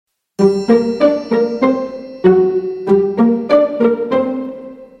Welcome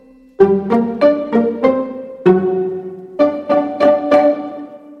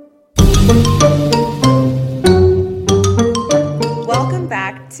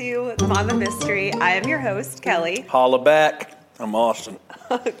back to Mama Mystery. I am your host, Kelly. Holla back. I'm Austin.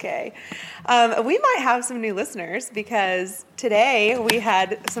 Okay. We might have some new listeners because today we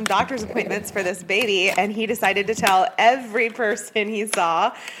had some doctor's appointments for this baby, and he decided to tell every person he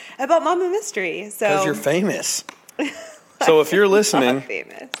saw about Mama Mystery. So Because you're famous. So if you're listening,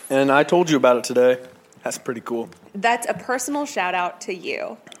 famous. And I told you about it today, that's pretty cool. That's a personal shout out to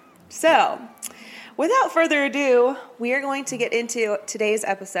you. So, without further ado, we are going to get into today's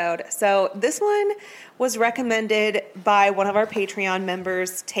episode. So this one was recommended by one of our Patreon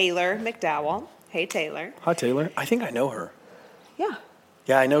members, Taylor McDowell. Hey, Taylor. Hi, Taylor. I think I know her. Yeah.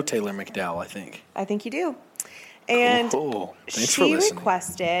 Yeah, I know Taylor McDowell, I think. I think you do. And cool. Thanks for she listening.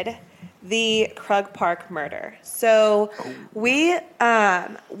 requested the Krug Park murder. So we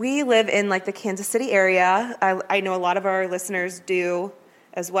live in like the Kansas City area. I know a lot of our listeners do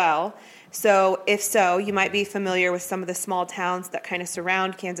as well. So if so, you might be familiar with some of the small towns that kind of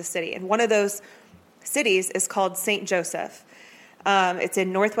surround Kansas City. And one of those cities is called St. Joseph. It's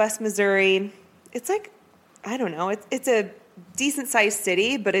in northwest Missouri. It's like, I don't know, it's a decent-sized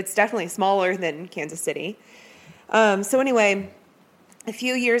city, but it's definitely smaller than Kansas City. So anyway, a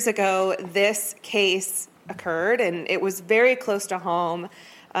few years ago, this case occurred, and it was very close to home.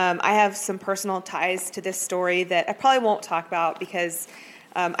 I have some personal ties to this story that I probably won't talk about because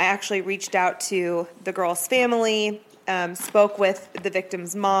I actually reached out to the girl's family, spoke with the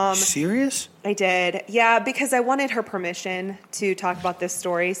victim's mom. Serious? I did. Yeah, because I wanted her permission to talk about this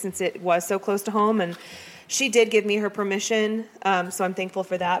story since it was so close to home, and she did give me her permission, so I'm thankful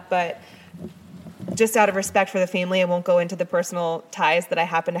for that. But just out of respect for the family, I won't go into the personal ties that I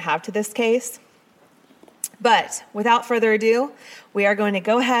happen to have to this case. But without further ado, we are going to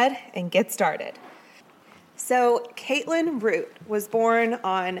go ahead and get started. So, Caitlin Root was born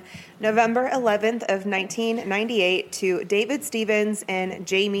on November 11th of 1998 to David Stevens and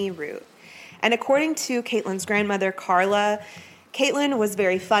Jamie Root. And according to Caitlin's grandmother, Carla, Caitlin was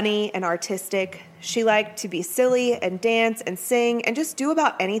very funny and artistic. She liked to be silly and dance and sing and just do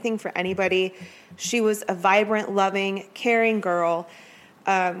about anything for anybody. She was a vibrant, loving, caring girl.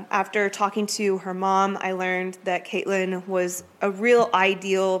 After talking to her mom, I learned that Caitlin was a real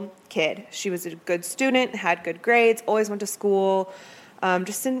ideal kid. She was a good student, had good grades, always went to school,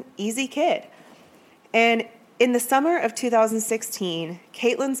 just an easy kid. And in the summer of 2016,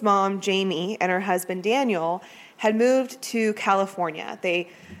 Caitlin's mom, Jamie, and her husband, Daniel, had moved to California. They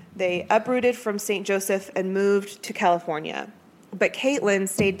uprooted from St. Joseph and moved to California. But Caitlin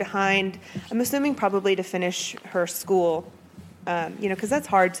stayed behind, I'm assuming probably to finish her school, because that's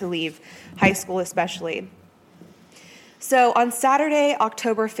hard to leave high school especially. So on Saturday,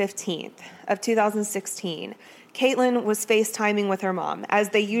 October 15th of 2016, Caitlin was FaceTiming with her mom, as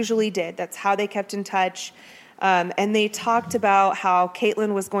they usually did. That's how they kept in touch. And they talked about how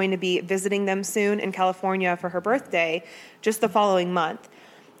Caitlin was going to be visiting them soon in California for her birthday, just the following month.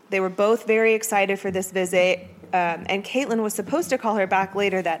 They were both very excited for this visit, and Caitlin was supposed to call her back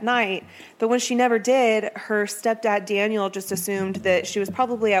later that night, but when she never did, her stepdad Daniel just assumed that she was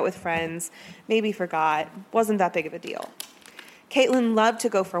probably out with friends, maybe forgot, wasn't that big of a deal. Caitlin loved to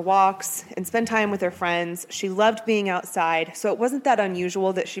go for walks and spend time with her friends. She loved being outside, so it wasn't that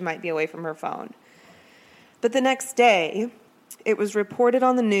unusual that she might be away from her phone. But the next day, it was reported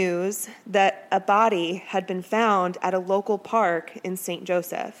on the news that a body had been found at a local park in St.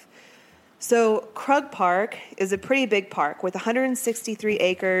 Joseph. So Krug Park is a pretty big park with 163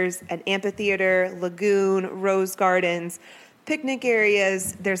 acres, an amphitheater, lagoon, rose gardens, picnic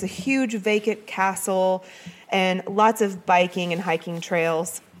areas. There's a huge vacant castle and lots of biking and hiking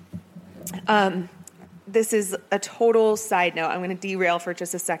trails. This is a total side note. I'm going to derail for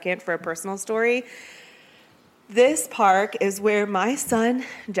just a second for a personal story. This park is where my son,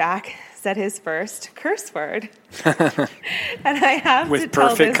 Jack, said his first curse word. And I have With to tell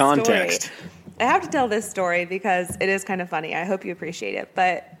perfect this context. story. I have to tell this story because it is kind of funny. I hope you appreciate it.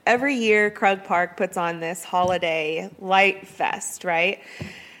 But every year, Krug Park puts on this holiday light fest, right?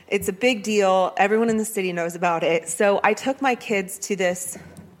 It's a big deal. Everyone in the city knows about it. So I took my kids to this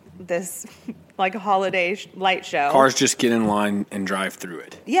like a holiday light show. Cars just get in line and drive through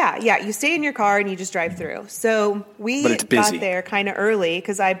it. Yeah. You stay in your car and you just drive through. So we got there kind of early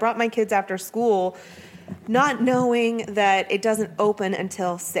because I brought my kids after school, not knowing that it doesn't open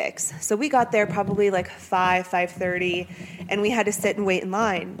until 6. So we got there probably like 5:30, and we had to sit and wait in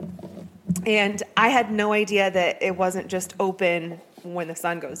line. And I had no idea that it wasn't just open when the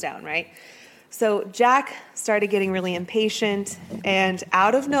sun goes down, right? So Jack started getting really impatient, and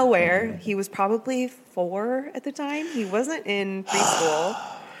out of nowhere, he was probably 4 at the time. He wasn't in preschool.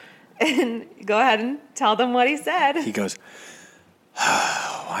 And go ahead and tell them what he said. He goes,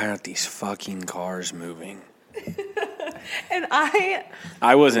 why aren't these fucking cars moving? And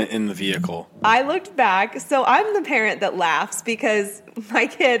I wasn't in the vehicle. I looked back. So I'm the parent that laughs because my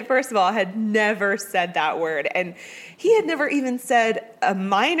kid, first of all, had never said that word. And he had never even said a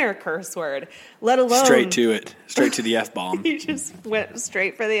minor curse word, let alone... Straight to it. Straight to the F-bomb. He just went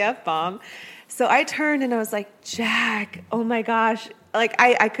straight for the F-bomb. So I turned and I was like, Jack, oh my gosh. Like,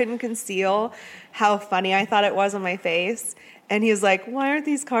 I couldn't conceal how funny I thought it was on my face. And he was like, why aren't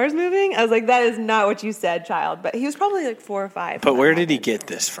these cars moving? I was like, that is not what you said, child. But he was probably like 4 or 5. But where did he get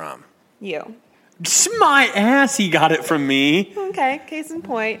this from? You. My ass, he got it from me. Okay, case in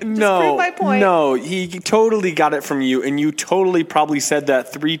point. Just prove my point. No, he totally got it from you, and you totally probably said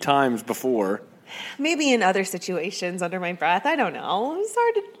that 3 times before. Maybe in other situations under my breath. I don't know.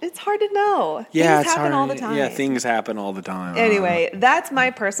 It's hard to know. Yeah, things happen all the time. Yeah, things happen all the time. Anyway, that's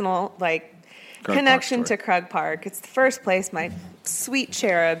my personal Krug connection Park to Krug Park. It's the first place my sweet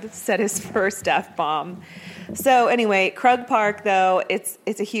cherub set his first F-bomb. So anyway, Krug Park, though, it's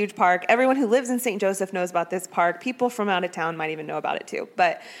a huge park. Everyone who lives in St. Joseph knows about this park. People from out of town might even know about it too.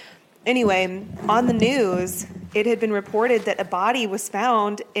 But anyway, on the news, it had been reported that a body was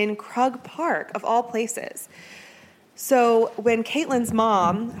found in Krug Park, of all places. So when Caitlin's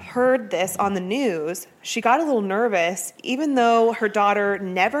mom heard this on the news, she got a little nervous, even though her daughter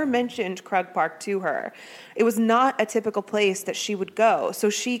never mentioned Krug Park to her. It was not a typical place that she would go. So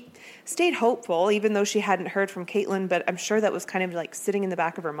she stayed hopeful, even though she hadn't heard from Caitlin, but I'm sure that was kind of like sitting in the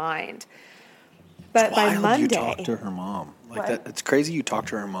back of her mind. But by Monday... you talked to her mom. Like that. It's crazy you talked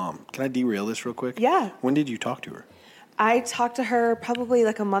to her mom. Can I derail this real quick? Yeah. When did you talk to her? I talked to her probably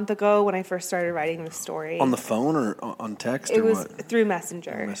like a month ago when I first started writing the story. On the phone or on text? It was through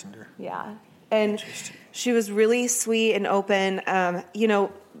Messenger. Through Messenger. Yeah. And she was really sweet and open.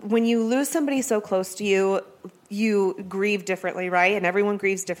 When you lose somebody so close to you, you grieve differently, right? And everyone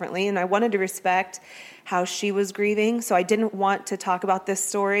grieves differently. And I wanted to respect how she was grieving. So I didn't want to talk about this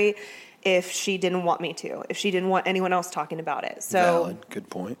story if she didn't want me to, if she didn't want anyone else talking about it. So valid. Good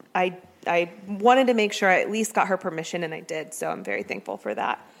point. I wanted to make sure I at least got her permission, and I did. So I'm very thankful for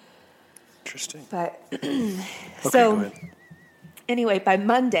that. Interesting. But go ahead. Anyway, by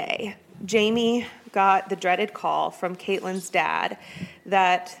Monday, Jamie got the dreaded call from Caitlin's dad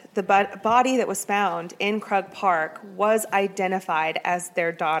that the body that was found in Krug Park was identified as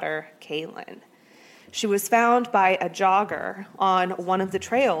their daughter, Caitlin. She was found by a jogger on one of the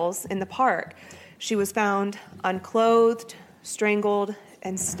trails in the park. She was found unclothed, strangled,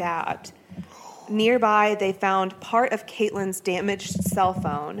 and stabbed. Nearby, they found part of Caitlin's damaged cell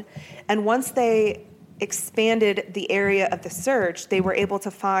phone, and once they expanded the area of the search, they were able to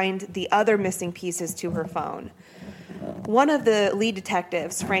find the other missing pieces to her phone. One of the lead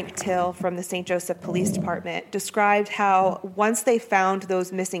detectives, Frank Till from the St. Joseph Police Department, described how once they found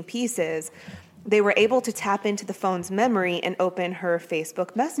those missing pieces, they were able to tap into the phone's memory and open her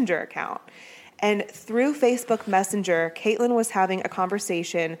Facebook Messenger account. And through Facebook Messenger, Caitlin was having a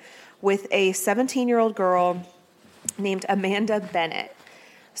conversation with a 17-year-old girl named Amanda Bennett.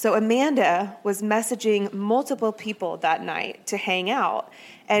 So Amanda was messaging multiple people that night to hang out,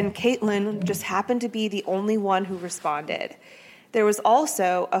 and Caitlin just happened to be the only one who responded. There was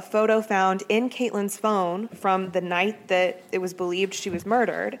also a photo found in Caitlin's phone from the night that it was believed she was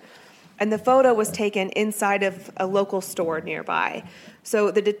murdered, and the photo was taken inside of a local store nearby. So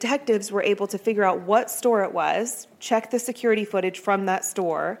the detectives were able to figure out what store it was, check the security footage from that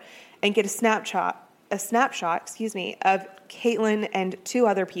store, and get a snapshot, of Caitlin and 2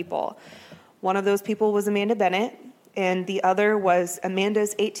 other people. One of those people was Amanda Bennett, and the other was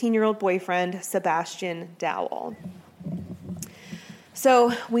Amanda's 18-year-old boyfriend, Sebastian Dowell.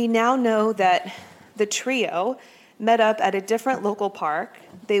 So we now know that the trio met up at a different local park.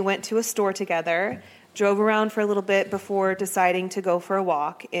 They went to a store together, drove around for a little bit before deciding to go for a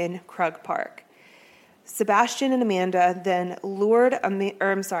walk in Krug Park. Sebastian and Amanda then lured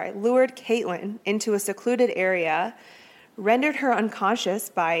Caitlin into a secluded area, rendered her unconscious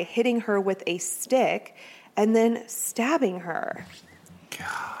by hitting her with a stick, and then stabbing her.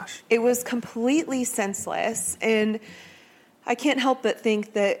 Gosh. It was completely senseless, and I can't help but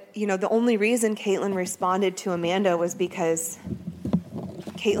think that, the only reason Caitlin responded to Amanda was because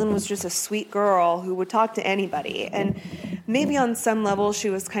Caitlin was just a sweet girl who would talk to anybody. And maybe on some level she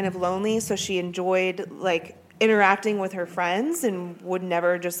was kind of lonely, so she enjoyed interacting with her friends and would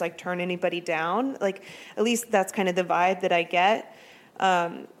never just turn anybody down. At least that's kind of the vibe that I get.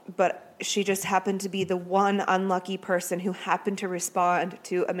 But she just happened to be the one unlucky person who happened to respond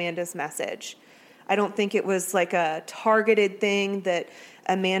to Amanda's message. I don't think it was like a targeted thing that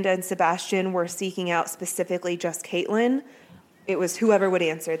Amanda and Sebastian were seeking out specifically just Caitlin. It was whoever would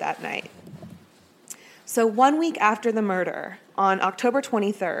answer that night. So 1 week after the murder, on October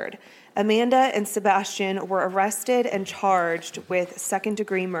 23rd, Amanda and Sebastian were arrested and charged with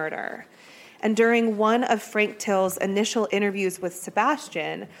second-degree murder. And during one of Frank Till's initial interviews with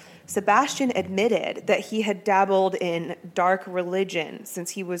Sebastian admitted that he had dabbled in dark religion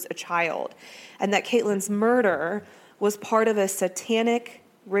since he was a child, and that Caitlin's murder was part of a satanic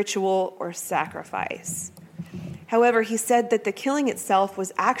ritual or sacrifice. However, he said that the killing itself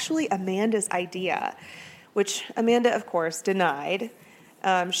was actually Amanda's idea, which Amanda, of course, denied.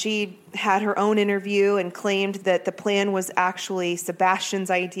 She had her own interview and claimed that the plan was actually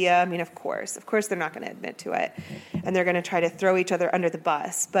Sebastian's idea. I mean, of course they're not going to admit to it, and they're going to try to throw each other under the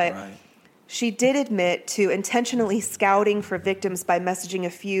bus. But right. She did admit to intentionally scouting for victims by messaging a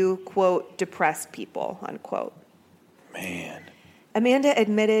few, quote, depressed people, unquote. Man. Amanda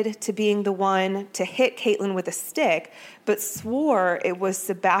admitted to being the one to hit Caitlin with a stick, but swore it was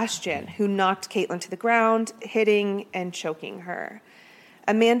Sebastian who knocked Caitlin to the ground, hitting and choking her.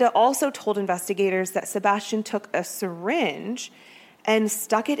 Amanda also told investigators that Sebastian took a syringe and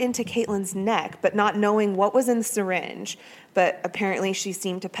stuck it into Caitlin's neck, but not knowing what was in the syringe. But apparently she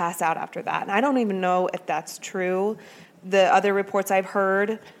seemed to pass out after that. And I don't even know if that's true. The other reports I've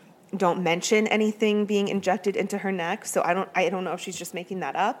heard don't mention anything being injected into her neck, so I don't know if she's just making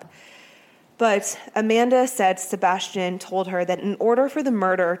that up. But Amanda said Sebastian told her that in order for the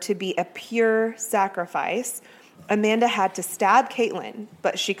murder to be a pure sacrifice, Amanda had to stab Caitlin,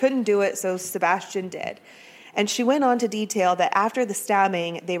 but she couldn't do it, so Sebastian did. And she went on to detail that after the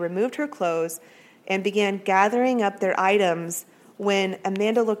stabbing, they removed her clothes and began gathering up their items when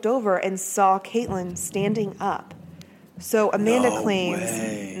Amanda looked over and saw Caitlin standing up. So Amanda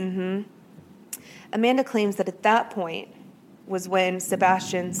Amanda claims that at that point was when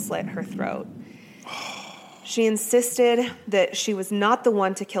Sebastian slit her throat. She insisted that she was not the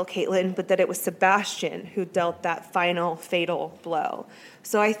one to kill Caitlin, but that it was Sebastian who dealt that final fatal blow.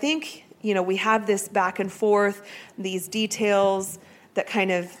 So I think, we have this back and forth, these details that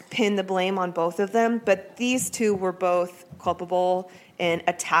kind of pin the blame on both of them, but these two were both culpable in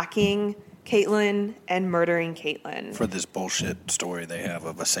attacking Caitlin and murdering Caitlin. For this bullshit story they have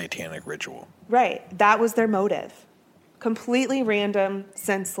of a satanic ritual. Right. That was their motive. Completely random,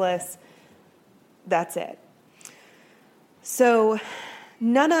 senseless. That's it. So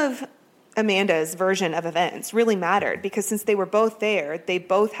none of Amanda's version of events really mattered because since they were both there, they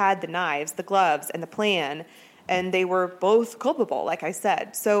both had the knives, the gloves, and the plan, and they were both culpable, like I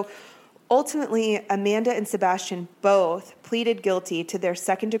said. So ultimately, Amanda and Sebastian both pleaded guilty to their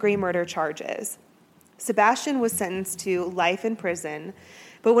second-degree murder charges. Sebastian was sentenced to life in prison,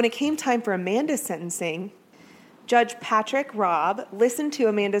 but when it came time for Amanda's sentencing, Judge Patrick Robb listened to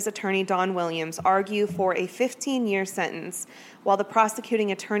Amanda's attorney, Don Williams, argue for a 15-year sentence, while the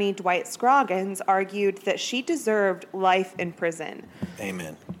prosecuting attorney, Dwight Scroggins, argued that she deserved life in prison.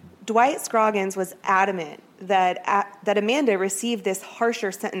 Amen. Dwight Scroggins was adamant that Amanda received this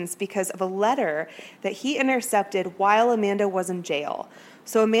harsher sentence because of a letter that he intercepted while Amanda was in jail.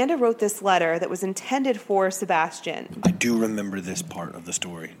 So Amanda wrote this letter that was intended for Sebastian. I do remember this part of the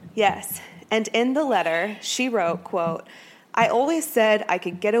story. Yes. And in the letter, she wrote, quote, "I always said I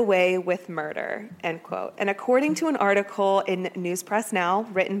could get away with murder," end quote. And according to an article in News Press Now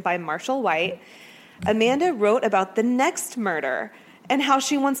written by Marshall White, Amanda wrote about the next murder and how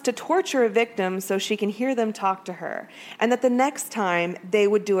she wants to torture a victim so she can hear them talk to her. And that the next time they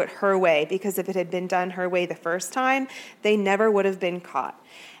would do it her way, because if it had been done her way the first time, they never would have been caught.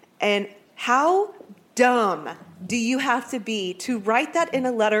 And how dumb do you have to be to write that in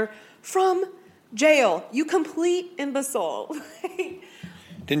a letter from jail? You complete imbecile.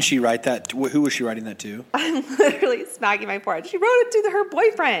 Didn't she write that? Who was she writing that to? I'm literally smacking my forehead. She wrote it to her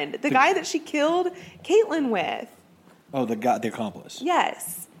boyfriend, the guy that she killed Caitlin with. Oh, the accomplice.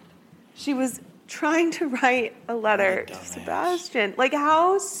 Yes. She was trying to write a letter to Sebastian. Like,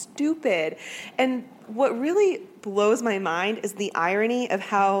 how stupid. And what really blows my mind is the irony of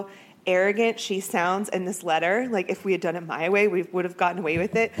how arrogant she sounds in this letter. Like, if we had done it my way, we would have gotten away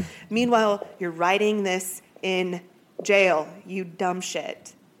with it. Meanwhile, you're writing this in jail, you dumb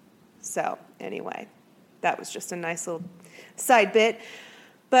shit. So, anyway, that was just a nice little side bit.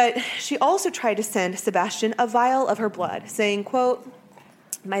 But she also tried to send Sebastian a vial of her blood, saying, quote,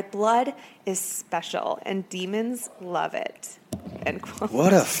 "My blood is special, and demons love it," end quote.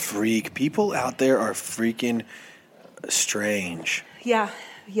 What a freak. People out there are freaking strange. Yeah.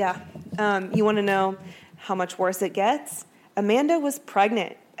 You want to know how much worse it gets? Amanda was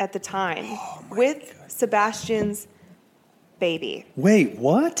pregnant at the time with Sebastian's baby. Wait,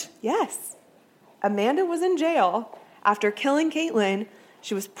 what? Yes. Amanda was in jail after killing Caitlin.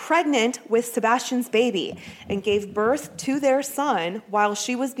 She was pregnant with Sebastian's baby and gave birth to their son while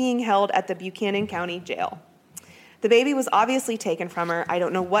she was being held at the Buchanan County Jail. The baby was obviously taken from her. I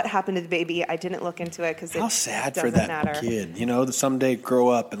don't know what happened to the baby. I didn't look into it because it How sad doesn't for that matter. kid. You know, that someday grow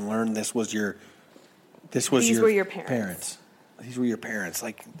up and learn this was your These were your parents. These were your parents.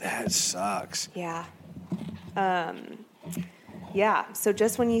 Like, that sucks. Yeah. Yeah. So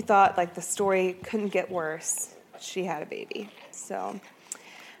just when you thought like the story couldn't get worse, she had a baby. So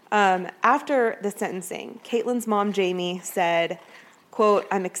after the sentencing, Caitlin's mom, Jamie, said, quote,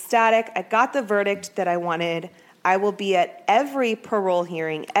 "I'm ecstatic. I got the verdict that I wanted. I will be at every parole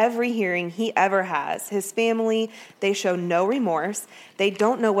hearing, every hearing he ever has. His family, they show no remorse. They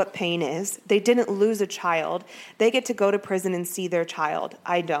don't know what pain is. They didn't lose a child. They get to go to prison and see their child.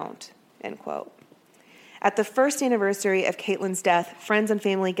 I don't," end quote. At the first anniversary of Caitlin's death, friends and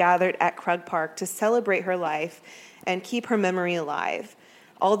family gathered at Krug Park to celebrate her life and keep her memory alive.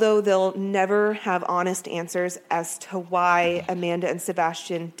 Although they'll never have honest answers as to why Amanda and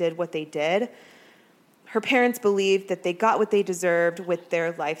Sebastian did what they did, her parents believed that they got what they deserved with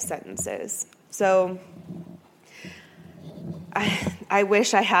their life sentences. So I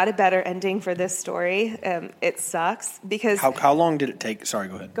wish I had a better ending for this story. It sucks because... How long did it take? Sorry,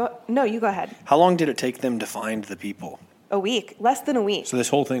 go ahead. No, you go ahead. How long did it take them to find the people? A week. Less than a week. So this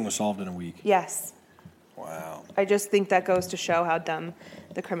whole thing was solved in a week? Yes. Wow. I just think that goes to show how dumb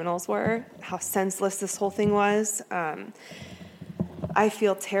the criminals were, how senseless this whole thing was. I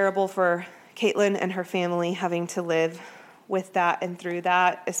feel terrible for Caitlin and her family having to live with that and through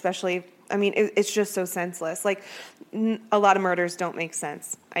that, especially, I mean, it's just so senseless. Like, a lot of murders don't make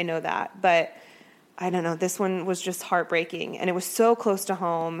sense. I know that. But, I don't know, this one was just heartbreaking. And it was so close to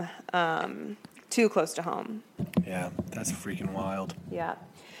home, too close to home. Yeah, that's freaking wild. Yeah.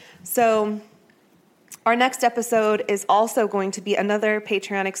 So, our next episode is also going to be another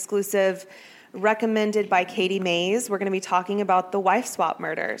Patreon exclusive recommended by Katie Mays. We're going to be talking about the wife swap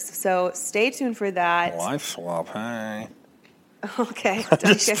murders. So stay tuned for that. Wife swap, hey. Okay,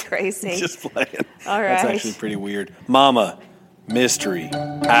 don't get crazy. Just playing. All right. That's actually pretty weird. Mama, mystery,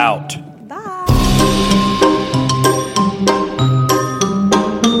 out.